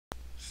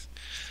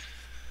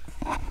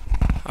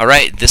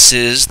Alright, this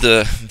is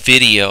the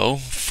video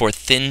for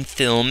thin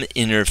film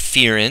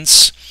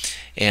interference,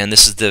 and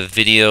this is the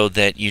video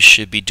that you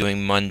should be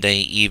doing Monday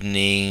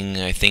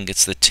evening. I think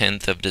it's the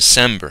 10th of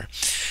December.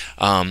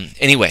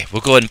 Anyway,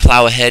 we'll go ahead and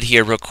plow ahead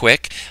here real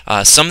quick.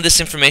 Some of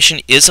this information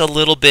is a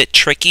little bit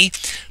tricky,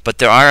 but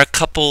there are a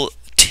couple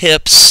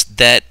tips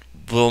that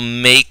will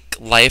make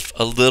life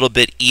a little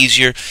bit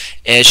easier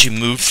as you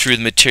move through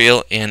the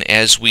material, and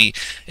as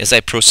I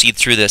proceed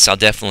through this, I'll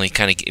definitely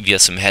kind of give you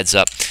some heads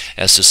up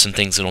as to some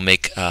things that will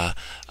make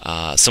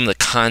some of the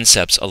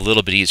concepts a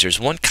little bit easier. There's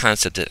one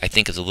concept that I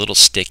think is a little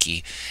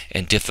sticky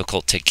and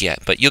difficult to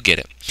get, but you'll get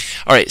it.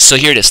 Alright, so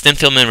here it is, thin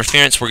film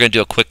interference. We're going to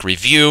do a quick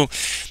review.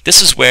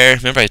 This is where,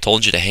 remember I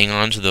told you to hang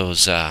on to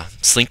those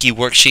Slinky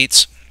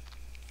worksheets?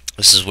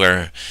 This is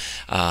where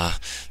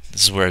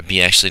it'd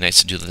be actually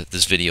nice to do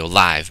this video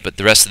live, but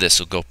the rest of this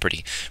will go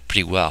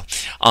pretty well.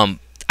 I'm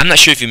not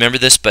sure if you remember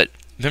this, but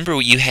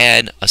remember you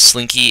had a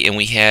Slinky, and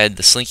we had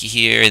the Slinky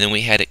here, and then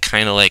we had it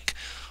kind of like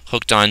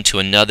hooked onto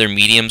another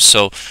medium.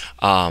 So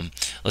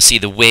let's see,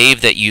 the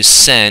wave that you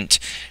sent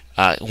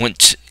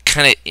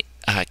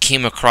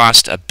came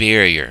across a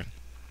barrier.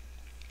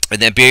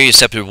 And that barrier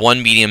separated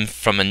one medium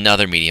from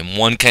another medium,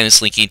 one kind of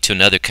Slinky to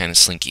another kind of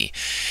Slinky.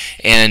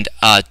 And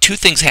two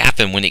things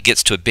happen when it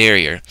gets to a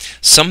barrier.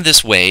 Some of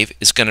this wave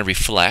is going to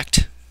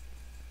reflect,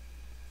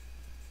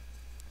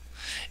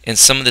 and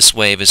some of this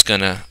wave is going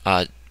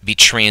to be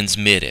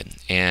transmitted.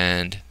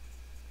 And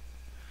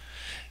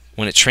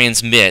when it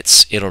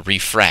transmits, it'll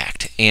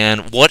refract.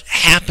 And what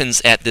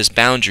happens at this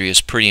boundary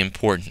is pretty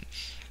important.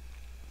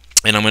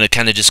 And I'm going to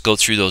kind of just go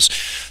through those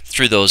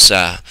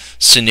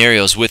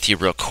scenarios with you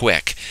real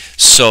quick.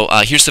 So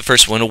here's the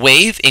first one. A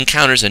wave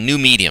encounters a new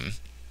medium.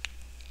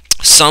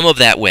 Some of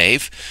that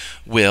wave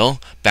will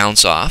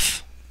bounce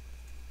off.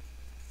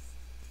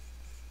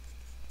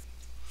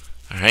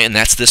 Alright, and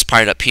that's this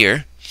part up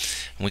here.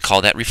 And we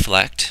call that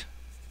reflect.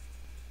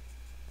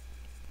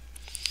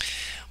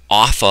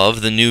 Off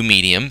of the new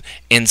medium.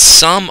 And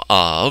some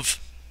of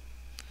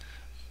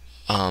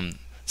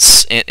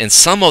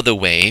the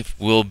wave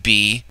will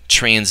be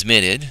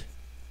transmitted,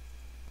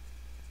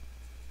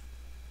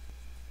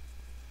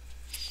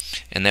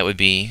 and that would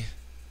be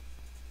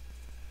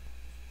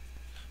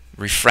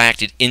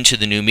refracted into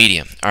the new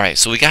medium. Alright,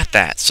 so we got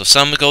that. So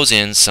some goes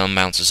in, some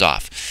bounces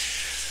off.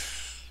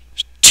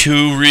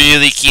 Two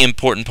really key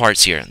important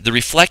parts here. The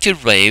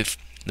reflected wave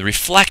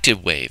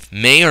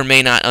may or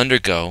may not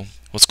undergo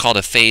what's called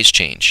a phase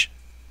change.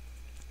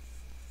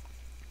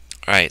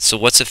 Alright, so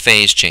what's a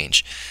phase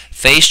change?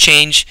 Phase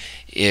change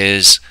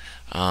is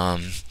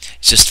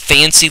just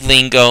fancy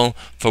lingo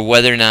for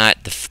whether or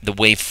not the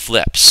wave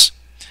flips.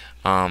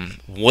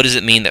 What does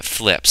it mean that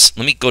flips?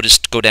 Let me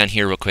just go down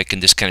here real quick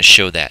and just kind of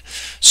show that.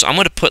 So I'm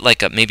going to put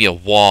like maybe a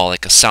wall,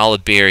 like a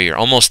solid barrier.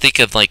 Almost think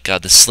of like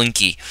the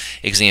Slinky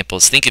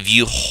examples. Think of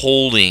you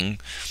holding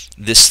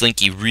this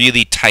Slinky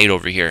really tight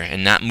over here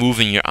and not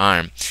moving your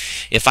arm.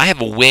 If I have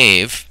a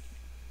wave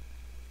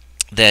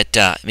that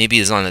maybe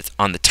is on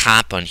the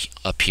top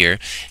up here,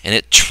 and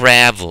it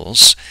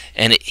travels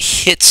and it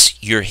hits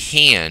your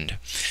hand,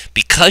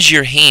 because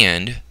your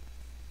hand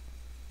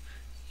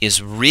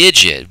is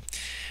rigid,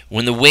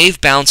 when the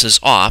wave bounces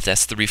off,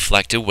 that's the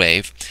reflected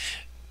wave,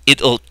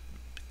 it'll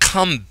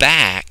come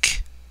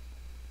back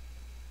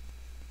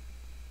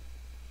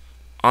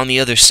on the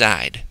other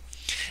side.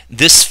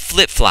 This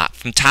flip-flop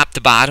from top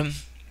to bottom,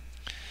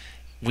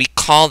 we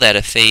call that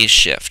a phase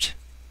shift.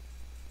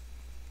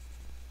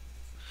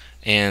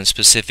 And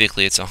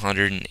specifically it's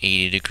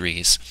 180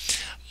 degrees.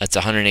 It's a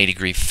 180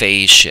 degree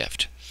phase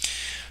shift.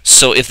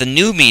 So if the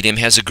new medium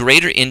has a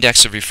greater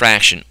index of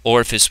refraction,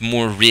 or if it's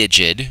more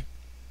rigid,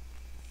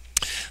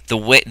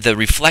 the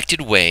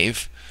reflected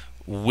wave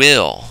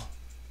will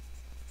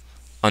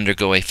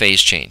undergo a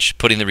phase change,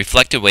 putting the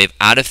reflected wave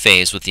out of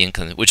phase with the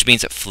inclination, which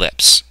means it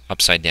flips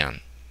upside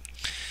down.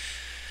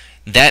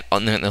 Let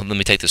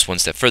me take this one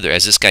step further.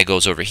 As this guy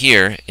goes over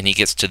here and he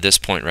gets to this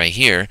point right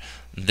here,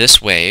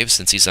 this wave,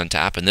 since he's on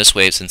top, and this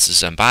wave, since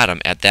it's on bottom,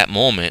 at that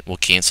moment will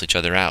cancel each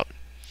other out.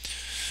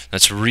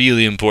 That's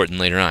really important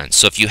later on.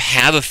 So if you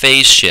have a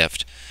phase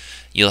shift,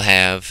 you'll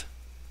have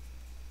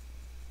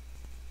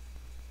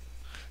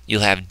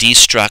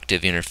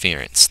destructive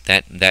interference.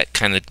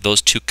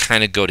 Those two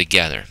kind of go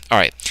together. All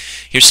right,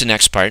 here's the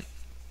next part.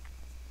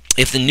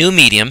 If the new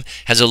medium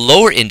has a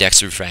lower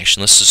index of refraction,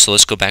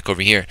 let's go back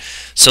over here.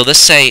 So let's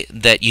say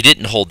that you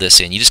didn't hold this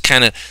in. You just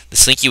kind of, the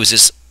Slinky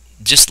was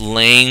just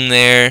laying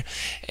there,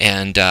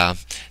 and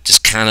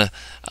just kind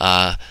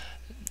of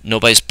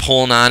nobody's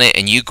pulling on it,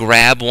 and you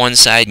grab one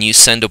side and you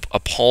send a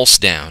pulse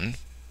down.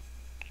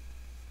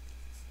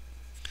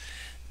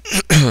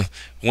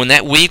 When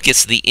that wave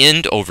gets to the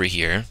end over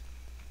here,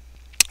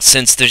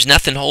 since there's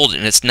nothing holding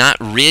and it's not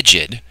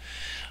rigid,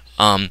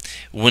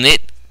 when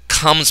it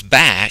comes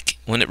back,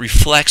 when it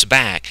reflects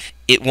back,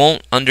 it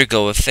won't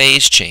undergo a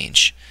phase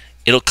change.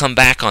 It'll come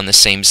back on the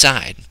same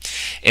side.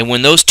 And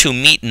when those two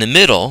meet in the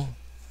middle,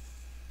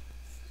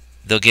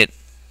 they'll get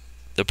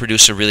they'll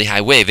produce a really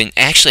high wave. And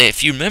actually,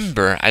 if you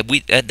remember,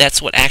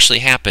 that's what actually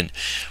happened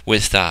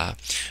with the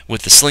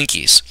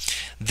slinkies.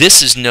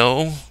 This is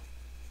no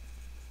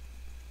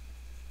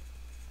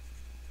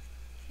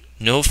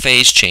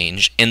phase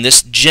change, and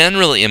this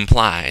generally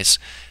implies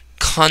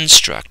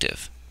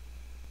constructive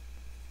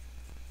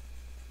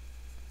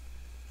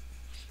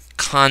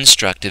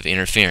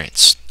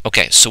interference.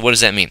 Okay, so what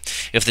does that mean?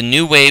 If the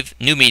new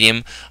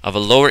medium of a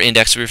lower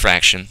index of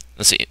refraction,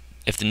 let's see,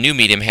 if the new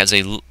medium has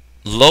a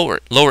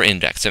lower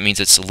index, that means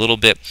it's a little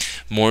bit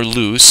more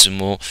loose, and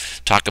we'll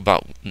talk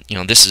about,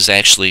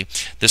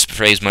 this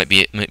phrase might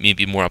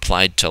be more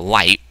applied to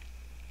light,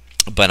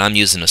 but I'm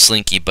using a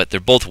slinky, but they're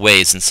both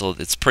waves, and so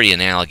it's pretty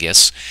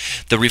analogous.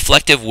 The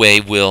reflective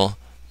wave will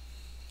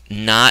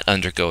not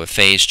undergo a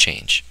phase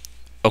change.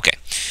 Okay,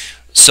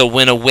 so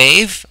when a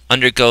wave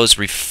undergoes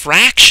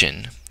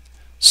refraction,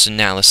 so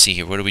now let's see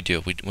here. What do we do?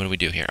 What do we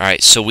do here? All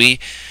right, so we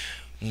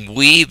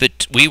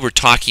were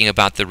talking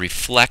about the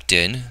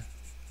reflected.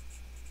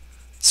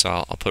 So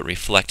I'll put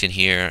reflected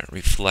here.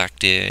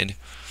 Reflected.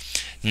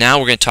 Now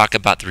we're going to talk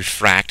about the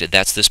refracted.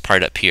 That's this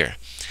part up here.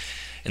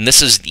 And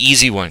this is the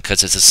easy one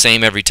because it's the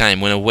same every time.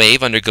 When a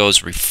wave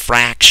undergoes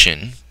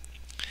refraction,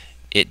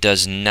 it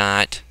does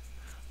not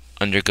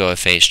undergo a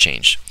phase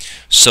change.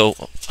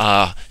 So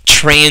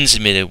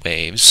transmitted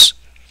waves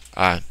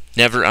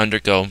never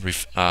undergo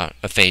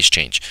a phase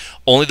change.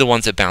 Only the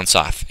ones that bounce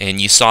off. And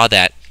you saw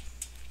that,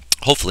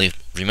 hopefully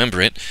remember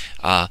it,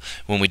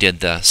 when we did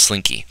the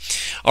slinky.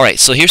 Alright,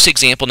 so here's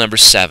example number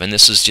 7.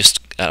 This is just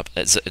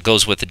it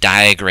goes with the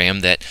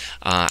diagram that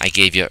I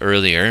gave you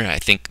earlier. I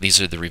think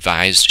these are the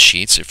revised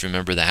sheets, if you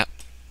remember that.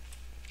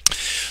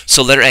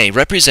 So letter A,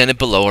 represented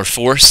below are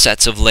 4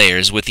 sets of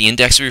layers with the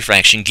index of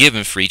refraction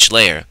given for each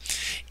layer,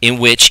 in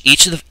which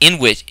each of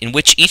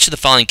the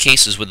following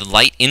cases with the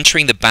light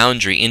entering the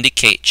boundary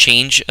indicate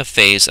change of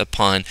phase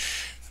upon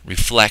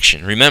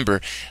reflection. Remember,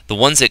 the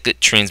ones that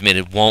get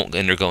transmitted won't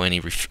undergo any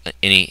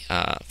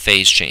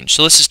phase change.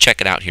 So let's just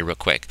check it out here real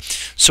quick.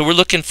 So we're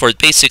looking for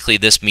basically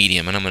this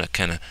medium, and I'm going to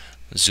kind of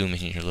zoom in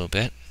here a little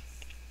bit.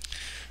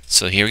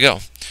 So here we go.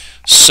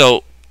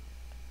 So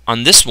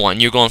on this one,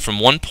 you're going from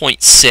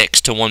 1.6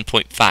 to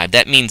 1.5.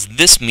 That means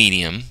this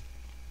medium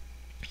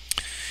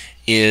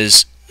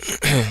has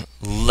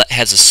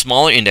a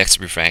smaller index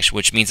of refraction,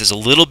 which means it's a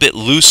little bit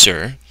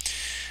looser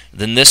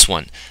than this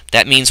one.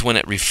 That means when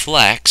it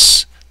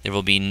reflects, there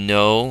will be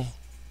no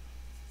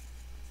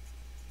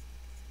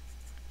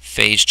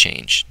phase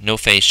change. No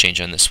phase change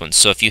on this one.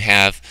 So if you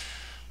have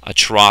a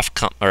trough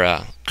or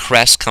a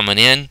crest coming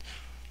in,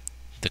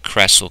 the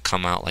crest will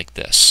come out like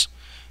this.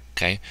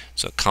 Okay,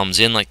 so it comes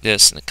in like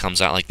this and it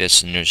comes out like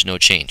this, and there's no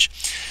change.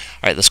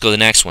 All right, let's go to the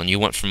next one. You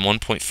went from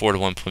 1.4 to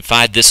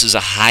 1.5. This is a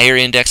higher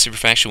index of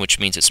refraction, which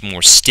means it's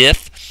more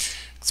stiff,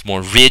 it's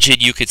more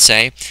rigid, you could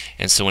say,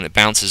 and so when it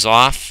bounces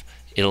off,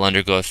 it'll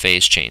undergo a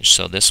phase change.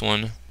 So this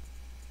one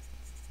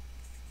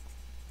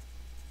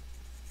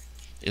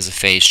is a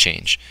phase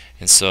change,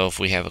 and so if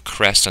we have a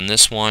crest on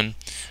this one,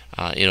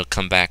 it'll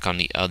come back on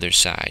the other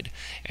side,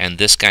 and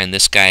this guy,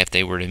 if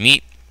they were to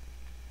meet,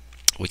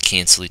 would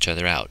cancel each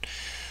other out.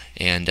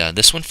 And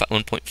this one,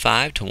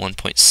 1.5 to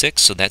 1.6,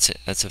 so that's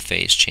a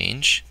phase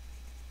change.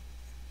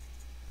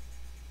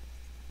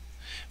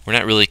 We're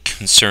not really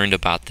concerned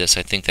about this.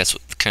 I think that's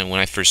what when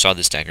I first saw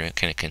this diagram, it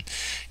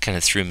kind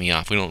of threw me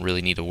off. We don't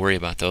really need to worry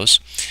about those.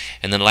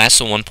 And then the last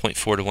one, 1.4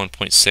 to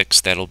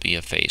 1.6, that'll be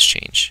a phase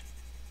change,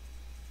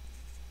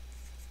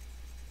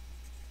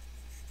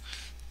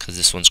 because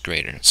this one's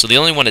greater. So the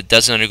only one that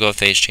doesn't undergo a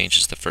phase change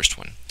is the first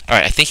one. All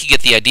right, I think you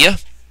get the idea.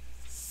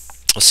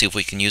 We'll see if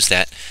we can use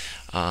that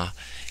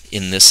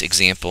in this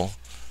example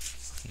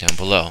down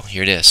below.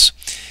 Here it is.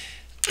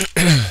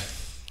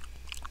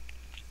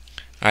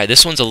 Alright,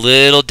 this one's a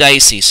little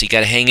dicey, so you got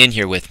to hang in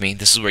here with me.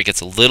 This is where it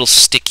gets a little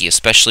sticky,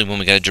 especially when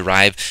we got to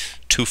derive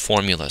 2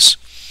 formulas.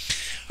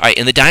 Alright,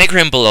 in the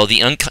diagram below,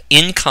 the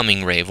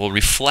incoming ray will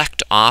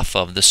reflect off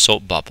of the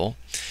soap bubble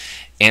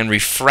and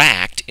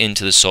refract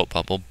into the soap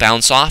bubble,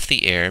 bounce off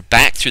the air,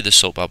 back through the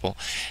soap bubble,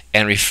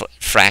 and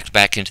refract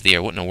back into the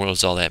air. What in the world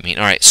does all that mean?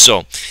 Alright,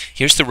 so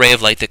here's the ray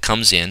of light that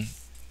comes in.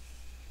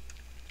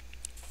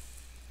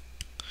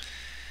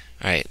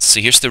 Alright, so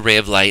here's the ray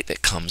of light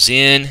that comes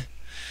in.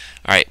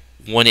 Alright,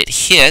 when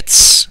it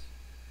hits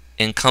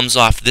and comes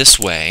off this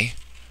way,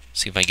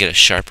 see if I get a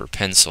sharper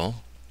pencil,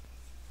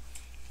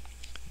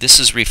 this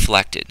is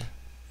reflected.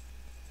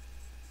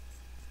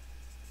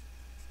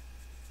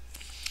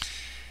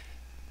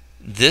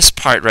 This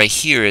part right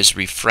here is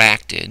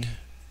refracted.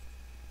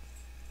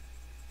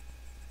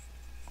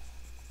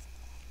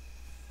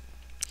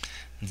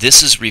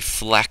 This is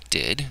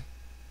reflected.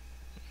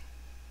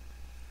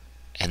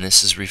 And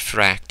this is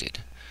refracted.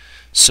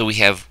 So we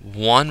have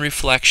one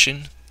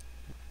reflection,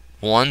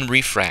 one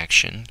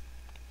refraction,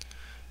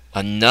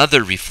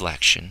 another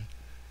reflection,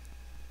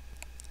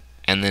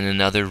 and then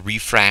another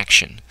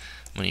refraction.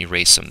 I'm going to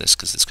erase some of this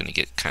because it's going to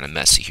get kind of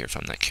messy here if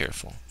I'm not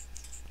careful.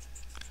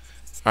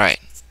 Alright.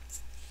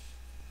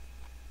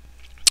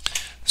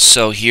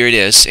 So here it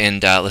is,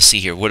 and let's see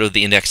here. What are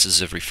the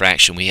indexes of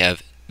refraction? We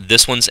have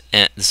this one's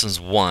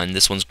 1,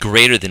 this one's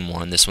greater than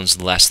 1, this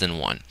one's less than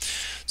 1.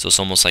 So it's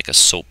almost like a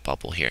soap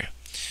bubble here.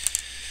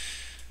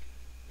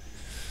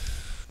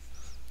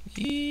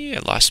 I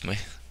lost my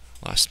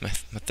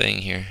thing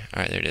here.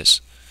 All right, there it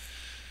is.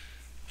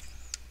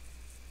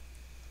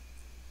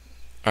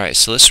 All right,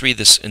 so let's read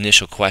this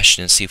initial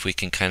question and see if we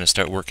can kind of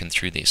start working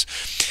through these.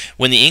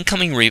 When the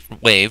incoming ray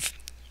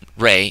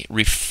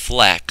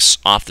reflects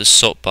off the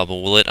soap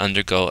bubble, will it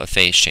undergo a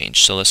phase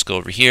change? So let's go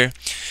over here.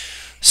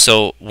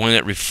 So when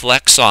it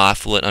reflects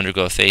off, will it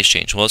undergo a phase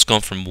change? Well, it's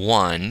going from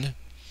 1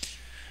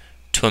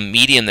 to a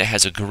medium that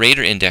has a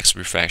greater index of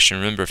refraction.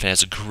 Remember, if it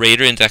has a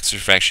greater index of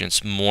refraction,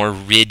 it's more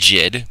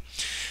rigid,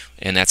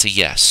 and that's a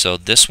yes. So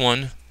this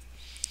one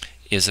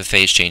is a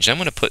phase change. I'm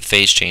going to put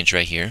phase change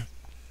right here.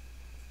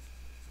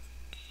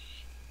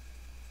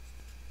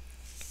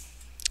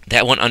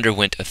 That one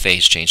underwent a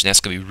phase change, and that's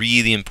going to be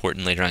really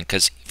important later on,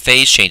 because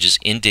phase changes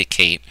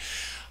indicate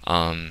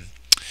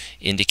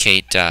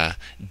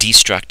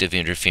destructive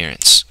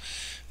interference.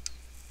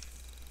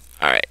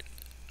 All right.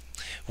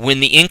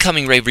 When the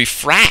incoming ray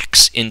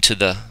refracts into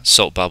the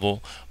soap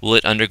bubble, will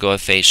it undergo a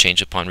phase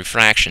change upon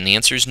refraction? The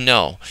answer is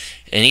no.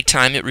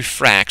 Anytime it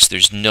refracts,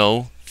 there's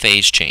no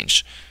phase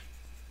change.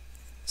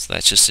 So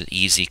that's just an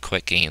easy,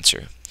 quick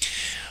answer.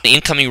 The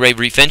incoming ray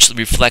eventually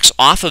reflects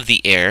off of the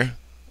air.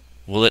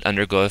 Will it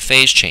undergo a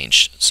phase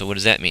change? So what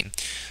does that mean?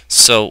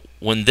 So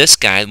when the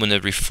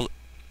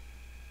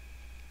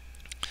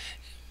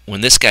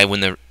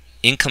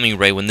incoming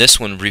ray, when this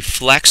one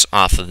reflects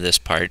off of this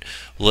part,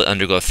 will it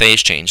undergo a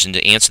phase change? And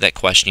to answer that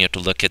question, you have to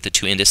look at the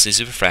two indices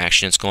of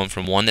refraction. It's going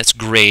from one that's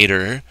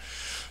greater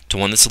to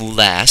one that's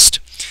less.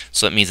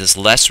 So that means it's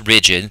less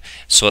rigid,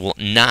 so it will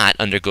not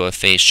undergo a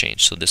phase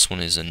change. So this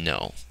one is a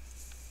no.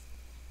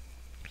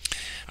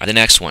 The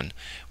next one,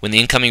 when the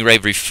incoming ray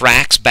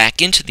refracts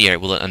back into the air,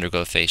 will it undergo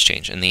a phase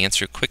change? And the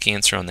answer, quick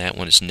answer on that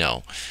one is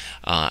no.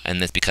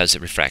 And that's because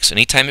it refracts.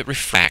 Anytime it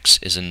refracts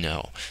is a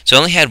no. So I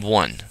only had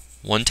one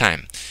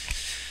time.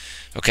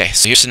 Okay,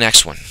 so here's the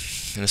next one.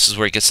 And this is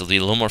where it gets a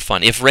little more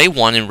fun. If ray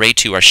 1 and ray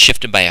 2 are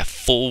shifted by a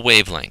full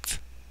wavelength,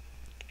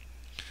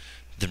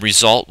 the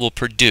result will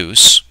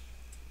produce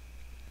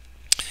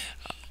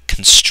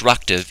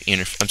destructive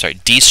interference.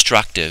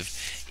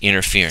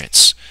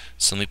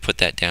 So let me put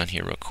that down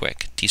here real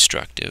quick.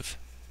 Destructive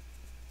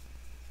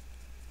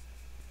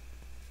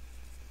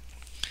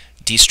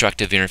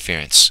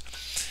interference.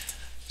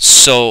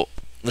 So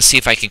let's see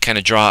if I can kind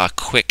of draw a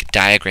quick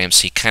diagram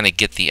so you kind of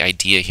get the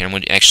idea here. I'm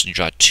going to actually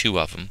draw two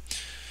of them.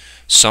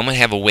 So I'm going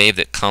to have a wave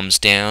that comes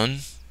down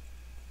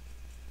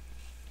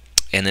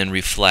and then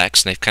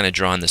reflects, and I've kind of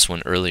drawn this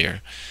one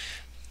earlier.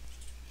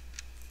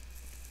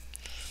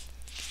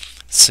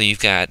 So you've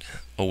got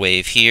a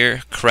wave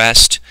here,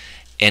 crest,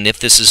 and if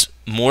this is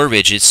more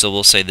rigid, so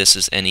we'll say this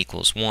is n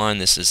equals 1,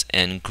 this is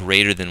n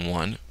greater than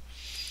 1,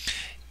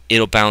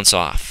 it'll bounce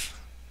off.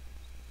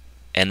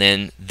 And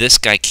then this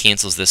guy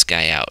cancels this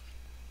guy out.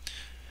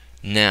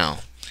 Now,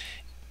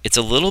 it's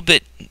a little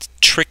bit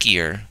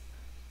trickier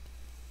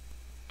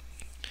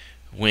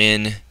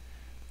when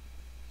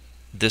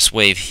this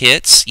wave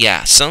hits.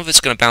 Yeah, some of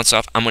it's going to bounce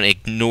off. I'm going to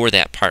ignore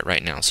that part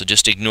right now. So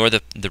just ignore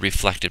the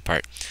reflected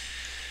part.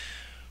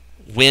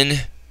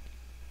 When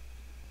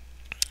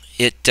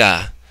it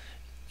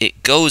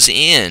goes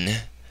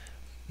in,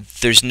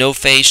 there's no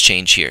phase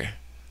change here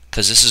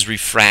because this is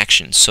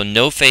refraction. So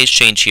no phase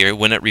change here.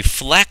 When it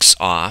reflects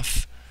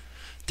off,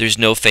 there's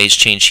no phase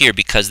change here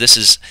because this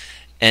is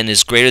n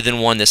is greater than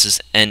 1, this is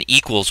n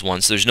equals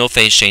 1, so there's no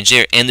phase change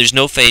there, and there's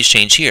no phase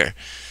change here.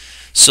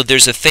 So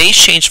there's a phase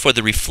change for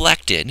the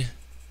reflected,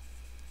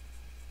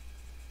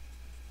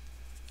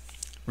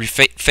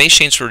 phase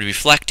change for the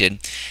reflected,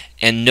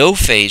 and no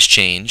phase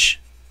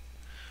change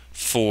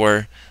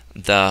for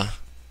the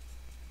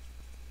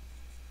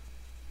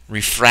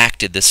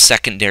refracted, the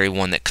secondary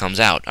one that comes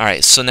out.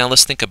 Alright, so now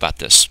let's think about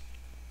this.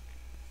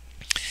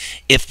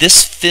 If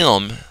this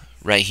film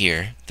right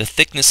here, the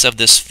thickness of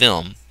this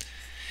film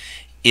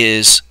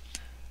is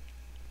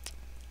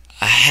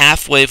a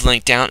half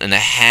wavelength down and a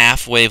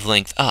half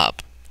wavelength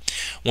up,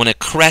 when a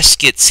crest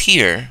gets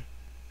here,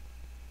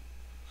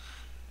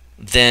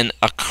 then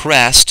a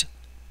crest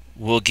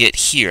will get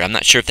here. I'm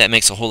not sure if that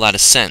makes a whole lot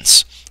of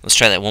sense. Let's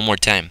try that one more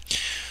time.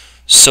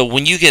 So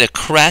when you get a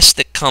crest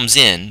that comes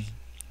in,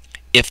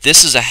 if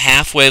this is a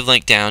half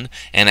wavelength down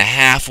and a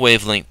half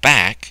wavelength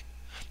back,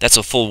 that's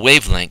a full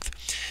wavelength.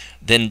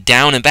 Then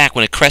down and back,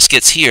 when a crest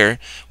gets here,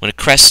 when a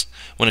crest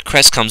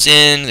comes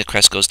in, the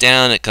crest goes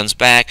down, it comes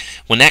back.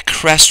 When that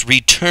crest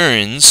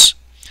returns,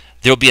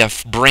 there'll be a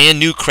brand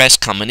new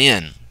crest coming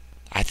in.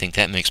 I think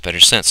that makes better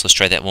sense. Let's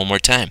try that one more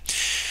time.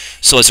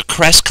 So as a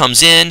crest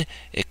comes in,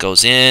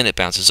 it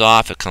bounces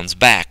off, it comes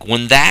back.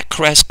 When that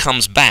crest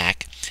comes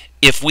back,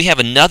 if we have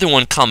another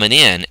one coming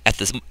in at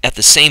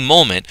the same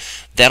moment,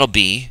 that'll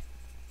be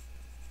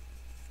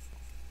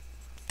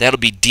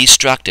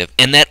destructive.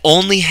 And that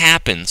only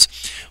happens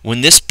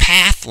when this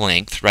path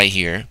length right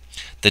here,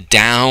 the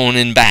down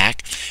and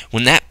back,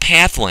 when that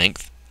path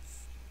length,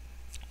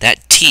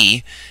 that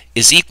t,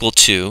 is equal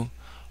to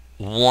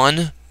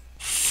 1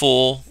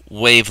 full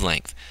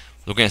wavelength.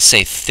 We're going to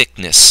say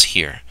thickness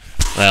here.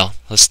 Well,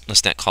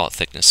 let's not call it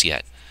thickness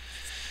yet.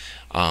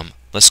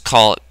 Let's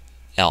call it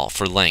L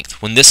for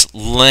length. When this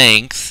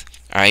length,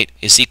 all right,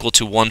 is equal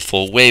to one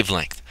full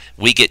wavelength,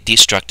 we get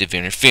destructive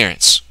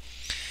interference.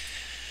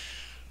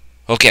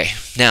 Okay,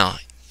 now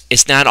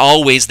it's not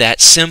always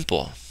that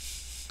simple.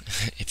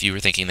 If you were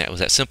thinking that was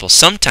that simple,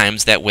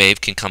 sometimes that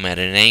wave can come at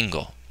an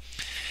angle,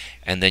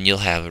 and then you'll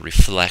have a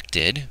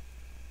reflected,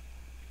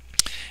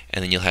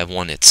 and then you'll have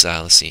one that's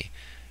let's see,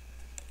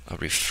 a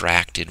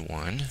refracted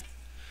one,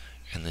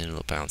 and then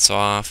it'll bounce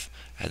off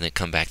and then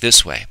come back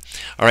this way.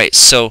 Alright,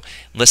 so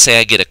let's say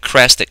I get a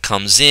crest that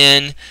comes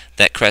in,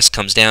 that crest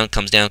comes down,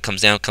 comes down,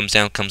 comes down, comes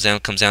down, comes down,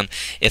 comes down.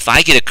 If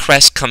I get a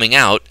crest coming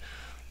out,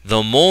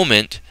 the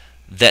moment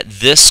that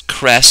this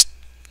crest,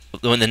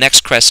 when the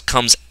next crest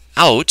comes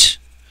out,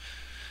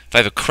 if I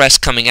have a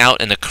crest coming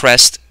out and a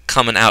crest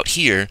coming out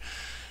here,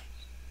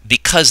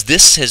 because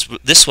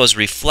this was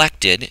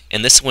reflected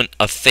and this went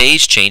a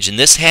phase change and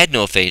this had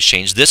no phase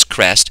change, this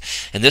crest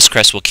and this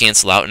crest will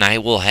cancel out and I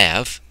will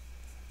have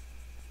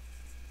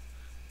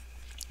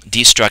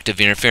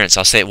destructive interference.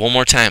 I'll say it one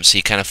more time so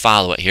you kind of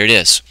follow it. Here it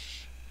is.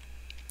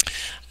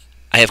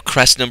 I have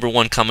crest number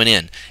 1 coming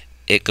in.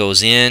 It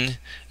goes in,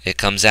 it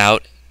comes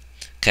out,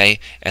 okay,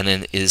 and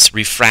then is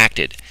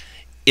refracted.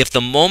 If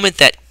the moment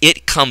that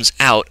it comes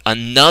out,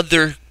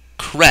 another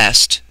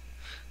crest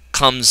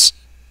comes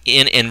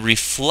in and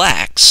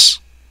reflects,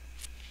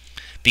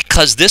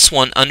 because this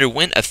one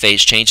underwent a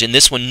phase change and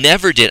this one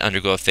never did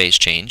undergo a phase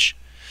change,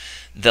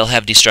 they'll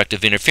have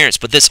destructive interference.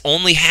 But this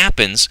only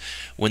happens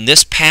when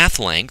this path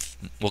length,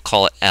 we'll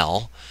call it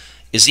L,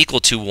 is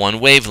equal to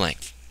one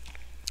wavelength.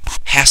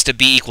 Has to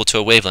be equal to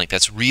a wavelength.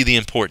 That's really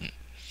important.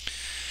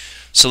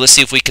 So let's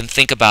see if we can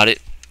think about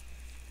it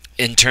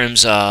in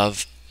terms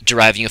of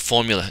deriving a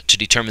formula to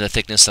determine the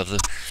thickness of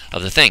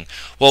the thing.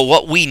 Well,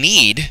 what we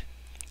need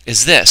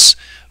is this.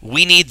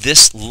 We need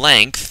this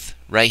length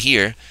right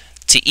here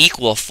to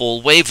equal a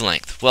full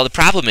wavelength. Well, the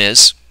problem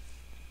is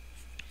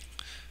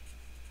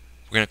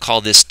we're going to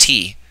call this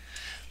T.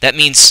 That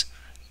means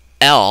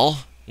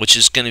L, which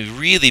is going to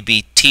really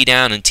be T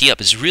down and T up,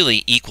 is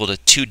really equal to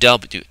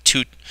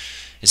 2W.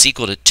 Is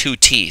equal to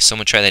 2T. So I'm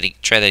going to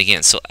try that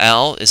again. So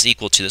L is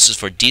equal to, this is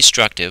for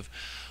destructive,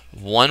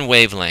 one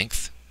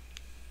wavelength.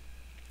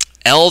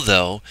 L,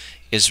 though,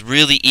 is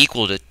really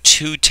equal to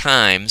 2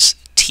 times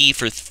T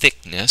for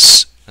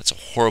thickness. That's a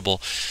horrible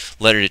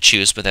letter to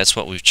choose, but that's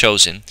what we've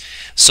chosen.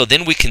 So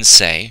then we can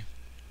say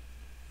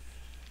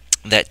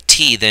that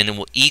T then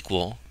will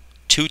equal,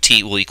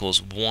 2T will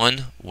equals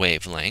 1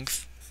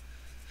 wavelength.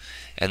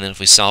 And then if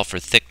we solve for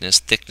thickness,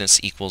 thickness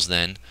equals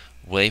then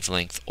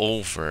wavelength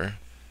over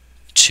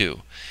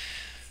 2.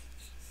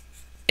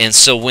 And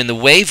so when the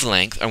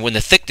wavelength, or when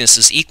the thickness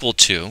is equal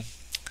to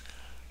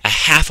a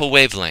half a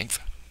wavelength,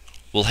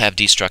 we'll have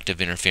destructive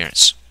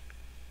interference.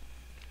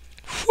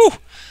 Whew!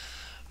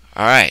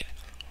 Alright.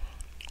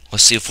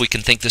 Let's see if we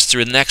can think this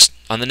through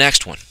on the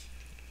next one.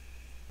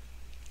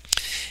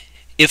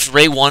 If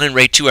ray 1 and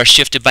ray 2 are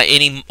shifted by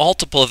any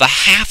multiple of a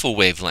half a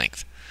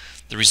wavelength,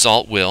 the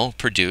result will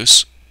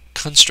produce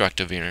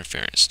constructive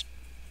interference.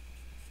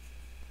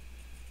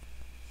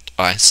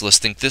 Alright, so let's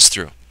think this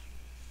through.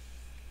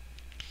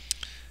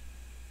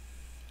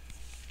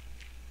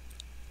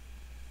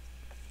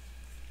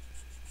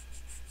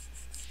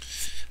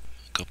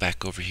 Go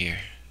back over here.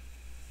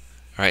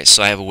 Alright,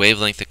 so I have a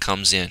wavelength that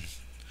comes in.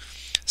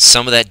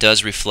 Some of that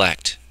does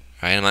reflect.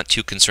 Alright, I'm not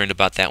too concerned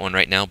about that one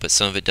right now, but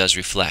some of it does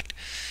reflect.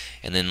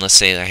 And then let's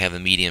say I have a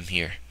medium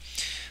here.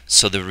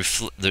 So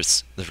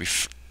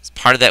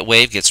part of that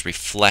wave gets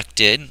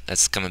reflected,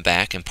 that's coming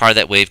back, and part of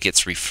that wave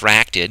gets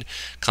refracted,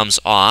 comes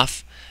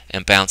off,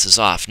 and bounces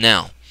off.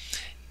 Now,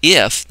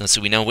 if, let's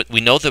see, we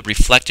know the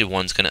reflected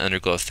one's going to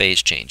undergo a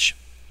phase change.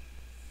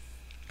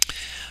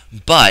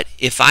 But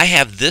if I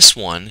have this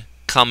one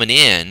coming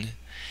in,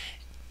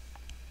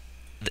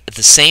 at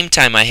the same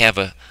time I have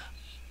a,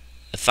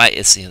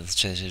 let's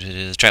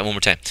try it one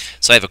more time.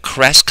 So I have a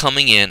crest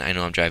coming in. I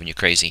know I'm driving you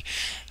crazy.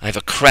 I have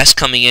a crest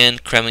coming in,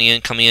 coming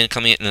in,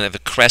 and I have a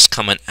crest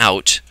coming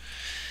out.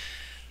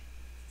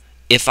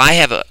 If I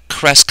have a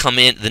crest come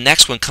in, the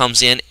next one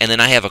comes in, and then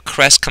I have a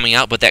crest coming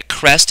out, but that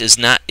crest is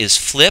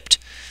flipped.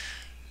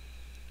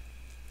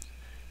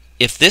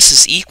 If this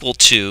is equal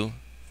to,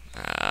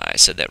 I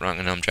said that wrong,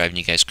 and I'm driving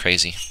you guys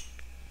crazy.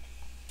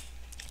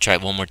 Try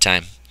it one more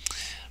time.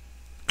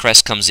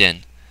 Crest comes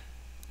in,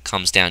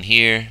 comes down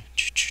here,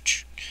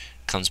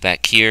 comes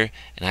back here,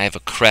 and I have a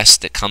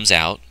crest that comes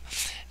out,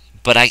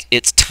 but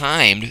it's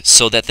timed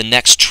so that the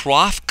next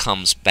trough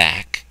comes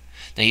back.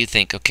 Now you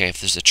think, okay, if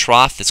there's a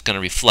trough that's going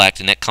to reflect,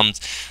 and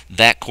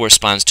that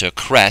corresponds to a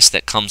crest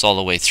that comes all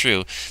the way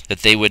through, that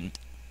they would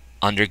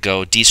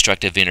undergo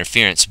destructive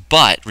interference.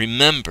 But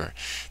remember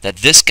that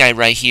this guy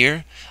right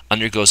here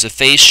undergoes a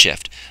phase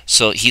shift.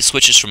 So he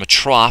switches from a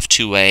trough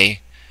to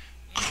a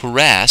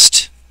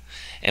crest,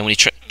 and when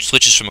he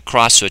switches from a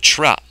cross to a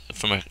trough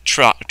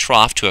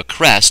to a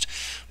crest,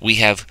 we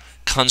have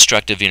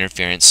constructive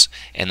interference,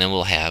 and then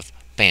we'll have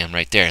bam,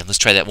 right there. Let's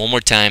try that one more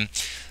time.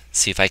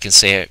 See if I can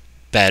say it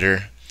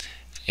better,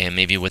 and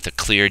maybe with a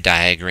clear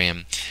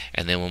diagram,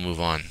 and then we'll move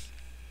on.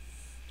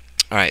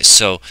 Alright,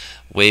 so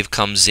wave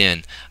comes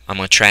in. I'm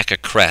going to track a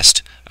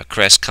crest. A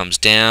crest comes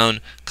down,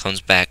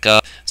 comes back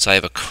up. So I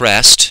have a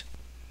crest.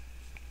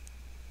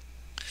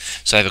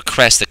 So I have a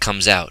crest that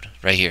comes out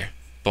right here.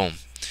 Boom.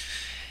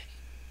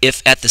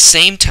 If at the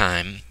same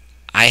time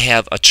I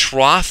have a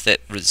trough that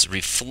was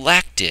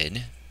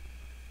reflected,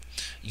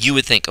 you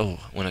would think, oh,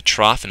 when a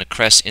trough and a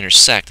crest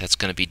intersect, that's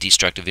going to be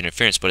destructive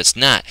interference, but it's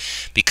not,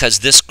 because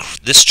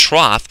this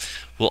trough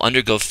will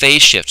undergo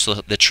phase shift. So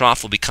the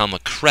trough will become a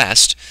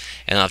crest,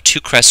 and I'll have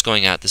two crests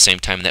going out at the same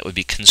time, and that would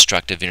be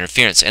constructive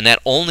interference. And that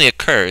only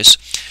occurs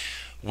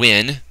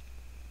when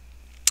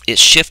it's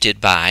shifted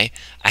by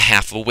a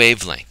half a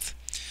wavelength.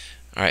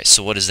 All right,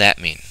 so what does that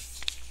mean?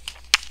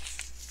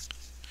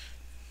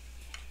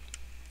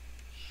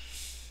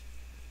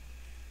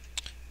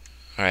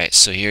 Alright,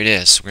 so here it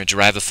is. We're going to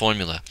derive a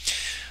formula.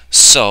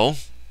 So,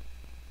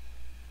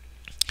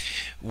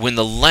 when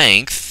the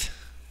length,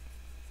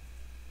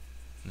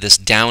 this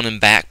down and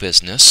back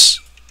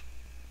business,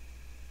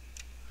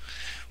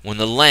 when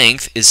the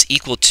length is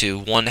equal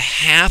to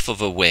 1/2 of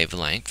a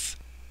wavelength,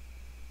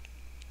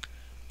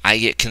 I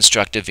get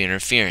constructive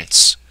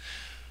interference.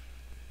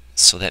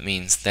 So that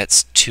means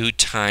that's 2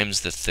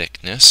 times the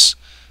thickness.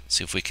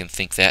 See if we can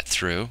think that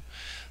through.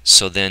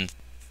 So then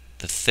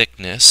the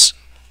thickness,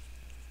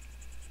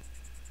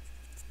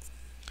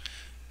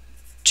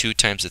 2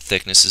 times the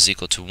thickness is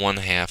equal to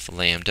 1/2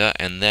 lambda,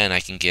 and then I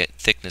can get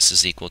thickness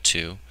is equal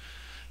to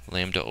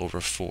lambda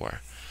over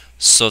 4.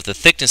 So if the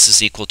thickness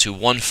is equal to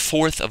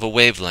 1/4 of a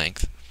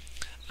wavelength,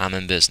 I'm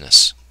in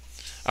business.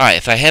 Alright,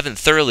 if I haven't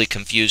thoroughly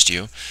confused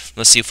you,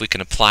 let's see if we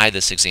can apply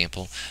this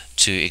example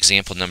to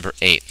example number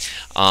 8.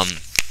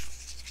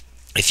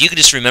 If you can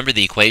just remember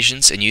the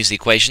equations and use the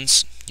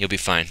equations, you'll be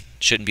fine.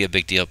 Shouldn't be a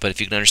big deal, but if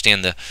you can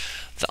understand the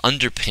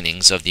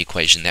underpinnings of the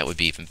equation, that would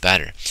be even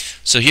better.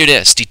 So here it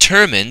is.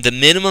 Determine the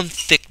minimum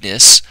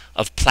thickness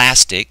of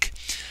plastic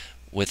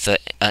with an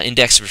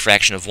index of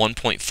refraction of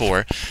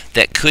 1.4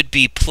 that could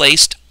be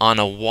placed on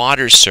a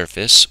water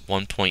surface,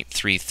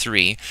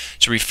 1.33,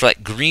 to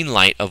reflect green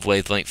light of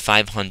wavelength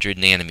 500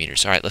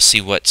 nanometers. All right, let's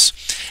see what's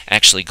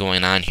actually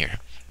going on here.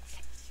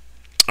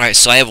 All right,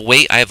 so I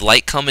have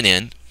light coming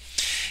in.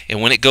 And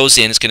when it goes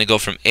in, it's going to go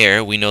from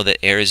air. We know that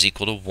air is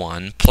equal to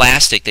 1.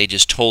 Plastic, they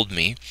just told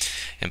me.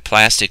 And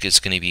plastic is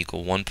going to be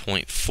equal to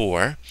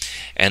 1.4.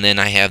 And then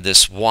I have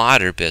this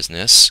water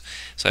business.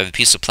 So I have a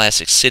piece of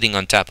plastic sitting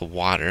on top of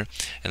water.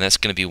 And that's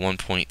going to be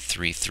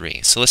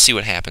 1.33. So let's see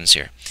what happens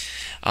here.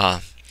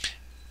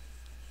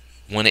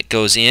 When it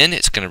goes in,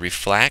 it's going to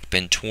reflect,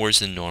 bend towards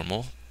the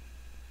normal.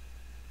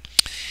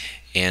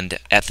 And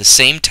at the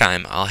same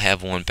time, I'll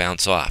have one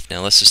bounce off.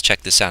 Now let's just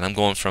check this out. I'm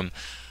going from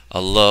a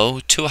low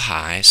to a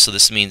high, so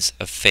this means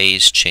a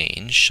phase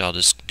change. I'll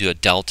just do a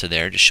delta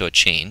there to show a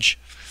change.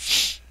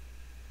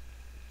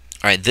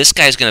 Alright, this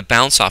guy is going to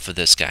bounce off of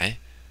this guy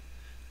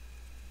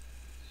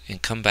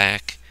and come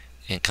back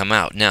and come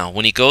out. Now,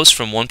 when he goes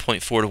from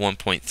 1.4 to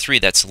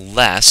 1.3, that's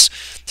less.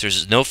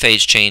 There's no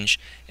phase change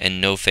and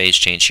no phase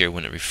change here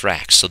when it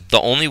refracts. So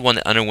the only one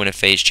that underwent a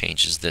phase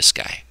change is this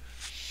guy.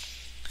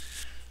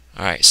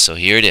 Alright, so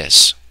here it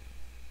is.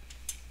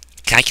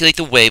 Calculate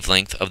the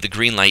wavelength of the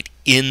green light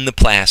in the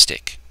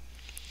plastic.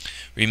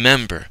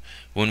 Remember,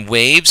 when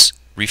waves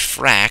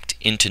refract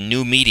into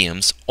new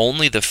mediums,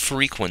 only the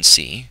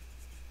frequency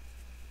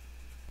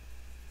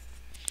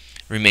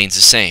remains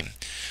the same.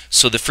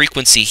 So the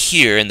frequency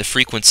here and the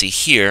frequency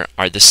here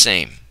are the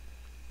same.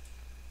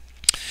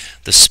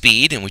 The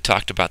speed, and we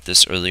talked about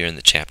this earlier in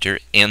the chapter,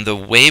 and the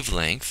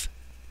wavelength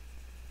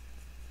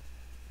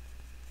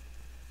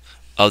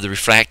of the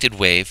refracted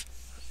wave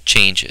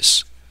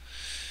changes.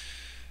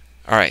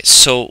 Alright,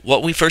 so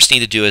what we first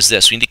need to do is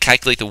this. We need to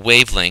calculate the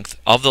wavelength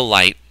of the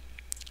light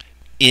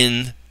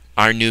in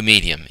our new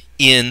medium,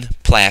 in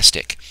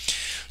plastic.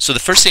 So the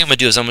first thing I'm going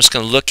to do is I'm just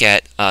going to look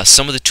at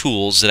some of the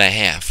tools that I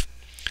have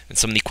and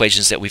some of the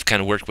equations that we've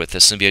kind of worked with.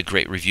 This is going to be a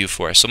great review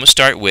for us. So I'm going to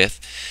start with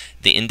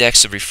the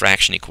index of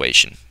refraction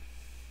equation.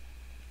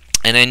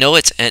 And I know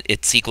it's n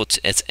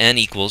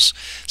equals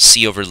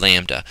c over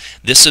lambda.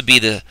 This would be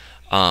the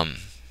I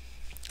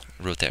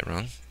wrote that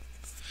wrong.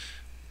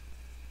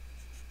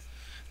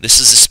 This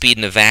is the speed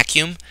in a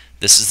vacuum.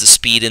 This is the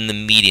speed in the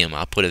medium.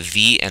 I'll put a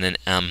v and an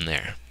m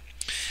there.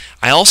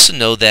 I also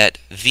know that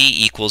v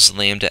equals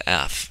lambda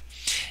f.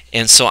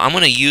 And so I'm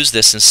going to use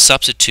this and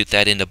substitute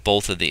that into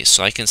both of these.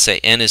 So I can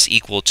say n is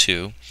equal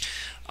to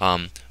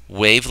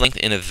wavelength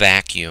in a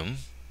vacuum,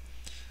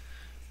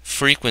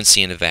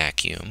 frequency in a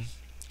vacuum,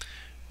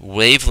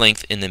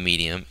 wavelength in the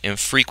medium, and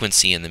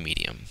frequency in the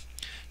medium.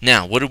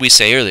 Now, what did we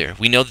say earlier?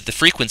 We know that the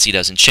frequency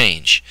doesn't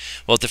change.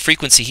 Well, if the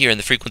frequency here and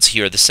the frequency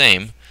here are the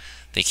same,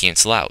 they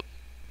cancel out.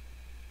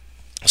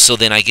 So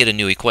then I get a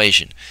new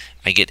equation.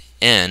 I get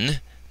n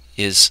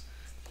is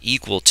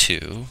equal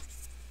to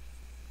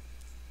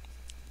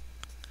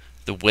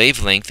the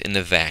wavelength in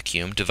the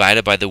vacuum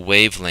divided by the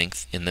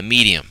wavelength in the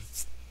medium.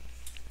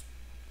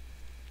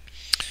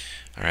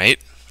 Alright,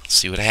 let's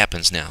see what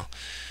happens now.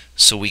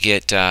 So we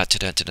get,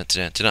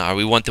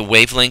 we want the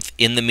wavelength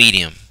in the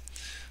medium.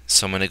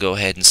 So I'm going to go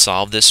ahead and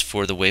solve this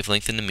for the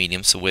wavelength in the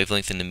medium. So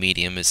wavelength in the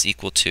medium is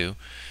equal to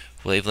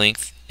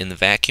wavelength in the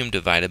vacuum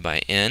divided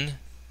by n.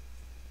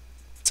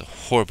 It's a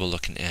horrible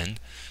looking n.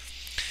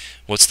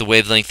 What's the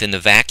wavelength in the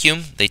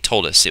vacuum? They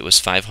told us it was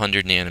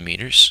 500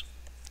 nanometers.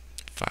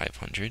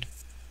 500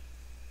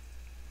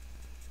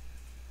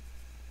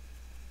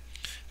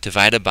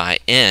 divided by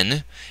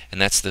n, and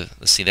that's the,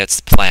 let's see,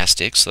 that's the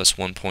plastic, so that's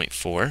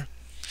 1.4.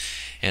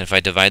 And if I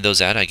divide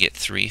those out, I get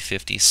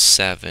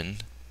 357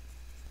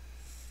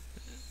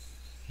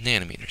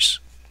 nanometers.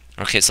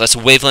 Okay, so that's a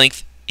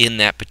wavelength in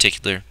that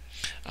particular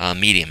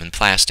medium, in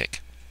plastic.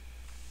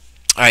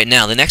 Alright,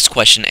 now the next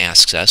question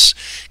asks us,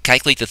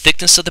 calculate the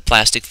thickness of the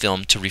plastic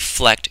film to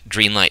reflect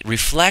green light.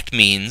 Reflect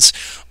means,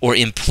 or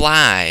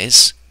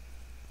implies,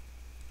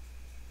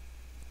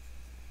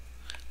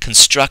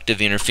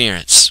 constructive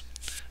interference.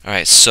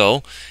 Alright,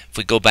 so if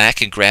we go back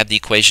and grab the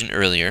equation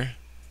earlier,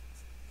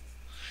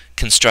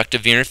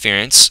 constructive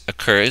interference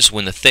occurs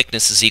when the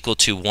thickness is equal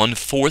to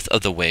 1/4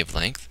 of the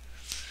wavelength.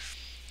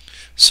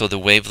 So the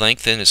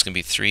wavelength then is going to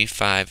be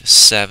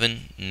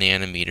 357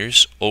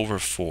 nanometers over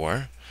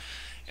 4,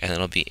 and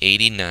it'll be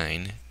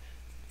 89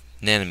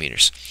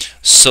 nanometers.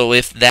 So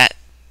if that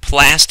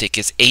plastic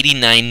is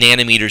 89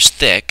 nanometers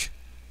thick,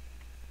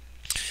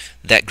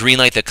 that green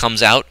light that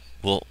comes out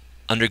will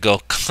undergo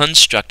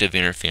constructive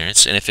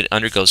interference, and if it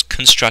undergoes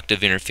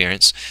constructive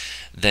interference,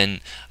 then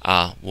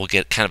we'll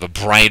get kind of a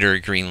brighter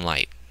green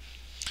light.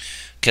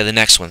 Okay, the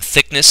next one,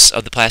 thickness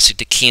of the plastic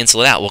to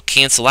cancel it out. Well,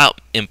 cancel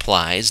out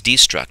implies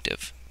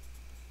destructive.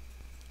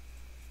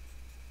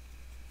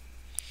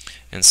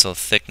 And so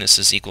thickness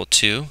is equal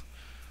to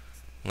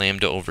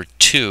lambda over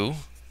 2,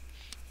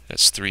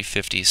 that's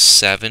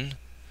 357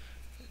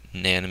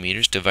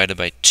 nanometers divided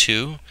by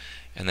 2,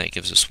 and that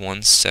gives us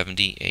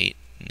 178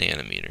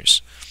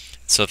 nanometers.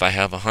 So if I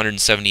have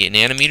 178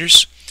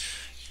 nanometers,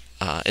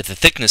 if the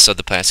thickness of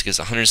the plastic is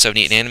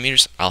 178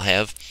 nanometers, I'll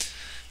have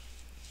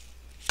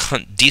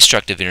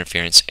destructive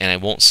interference, and I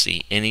won't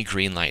see any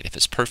green light. If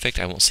it's perfect,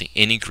 I won't see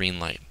any green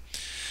light.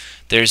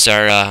 There's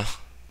our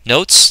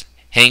notes.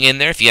 Hang in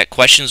there. If you got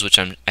questions, which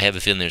I have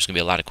a feeling there's going to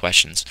be a lot of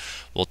questions,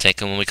 we'll take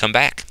them when we come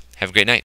back. Have a great night.